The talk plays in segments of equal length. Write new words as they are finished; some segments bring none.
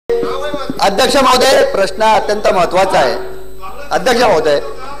अध्यक्ष महोदय, प्रश्न अत्यंत महत्त्वाचा आहे। अध्यक्ष महोदय,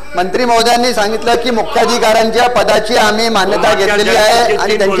 मंत्री महोदयांनी सांगितलं की मुख्याधिकाऱ्यांच्या पदाची आम्ही मान्यता घेतलेली आहे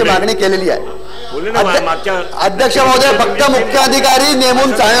आणि त्यांची मागणी केलेली आहे। अध्यक्ष महोदय, फक्त मुख्याधिकारी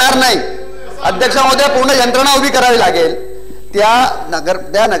नेमून चालणार नाही। अध्यक्ष महोदय, पूर्ण यंत्रणा उभी करावी लागेल।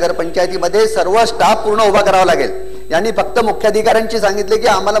 त्या नगरपंचायतीमध्ये सर्व स्टाफ पूर्ण उभा करावा लागेल। यांनी फक्त मुख्याधिकाऱ्यांची सांगितले की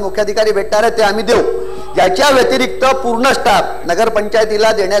आम्हाला मुख्याधिकारी भेटणार आहे ते आम्ही देऊ। याच्या व्यतिरिक्त पूर्ण स्टाफ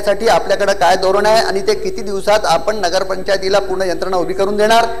नगरपंचायतीला देण्यासाठी आपल्याकडे काय धोरण आहे आणि ते किती दिवसात आपण नगरपंचायतीला पूर्ण यंत्रणा उभी करून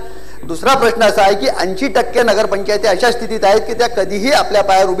देणार। दुसरा प्रश्न असा आहे की 80% नगरपंचायती अशा स्थितीत आहेत की त्या कधीही आपल्या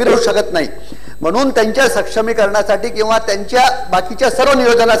पायावर उभी राहू शकत नाही। म्हणून त्यांच्या सक्षमीकरणासाठी किंवा त्यांच्या बाकीच्या सर्व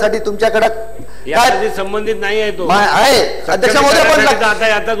नियोजनासाठी तुमच्याकडे काय संबंधित नाही आहे तो आहे। अध्यक्ष महोदय,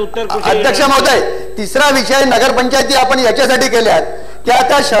 पण अध्यक्ष महोदय, तिसरा विषय नगरपंचायती आपण याच्यासाठी केल्यात की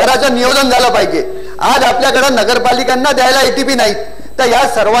आता शहराचं नियोजन झालं पाहिजे। आज आपल्याकडे नगरपालिकांना द्यायला एटीपी नाहीत, तर या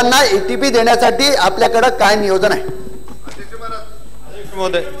सर्वांना एटीपी देण्यासाठी आपल्याकडे काय नियोजन आहे?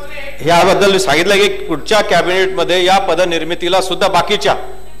 महोदय, याबद्दल सांगितलं की पुढच्या कॅबिनेटमध्ये या पदनिर्मितीला सुद्धा बाकीच्या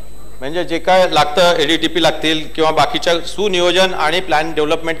म्हणजे जे काय लागतं एडीटीपी लागतील किंवा बाकीच्या सुनियोजन आणि प्लॅन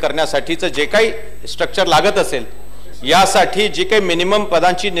डेव्हलपमेंट करण्यासाठीचं जे काही स्ट्रक्चर लागत असेल यासाठी जी काही मिनिमम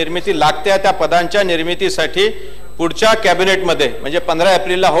पदांची निर्मिती लागते त्या पदांच्या निर्मितीसाठी पुढच्या कॅबिनेटमध्ये म्हणजे 15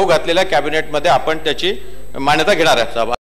 एप्रिलला हो घातलेल्या कॅबिनेटमध्ये आपण त्याची मान्यता घेणार आहोत।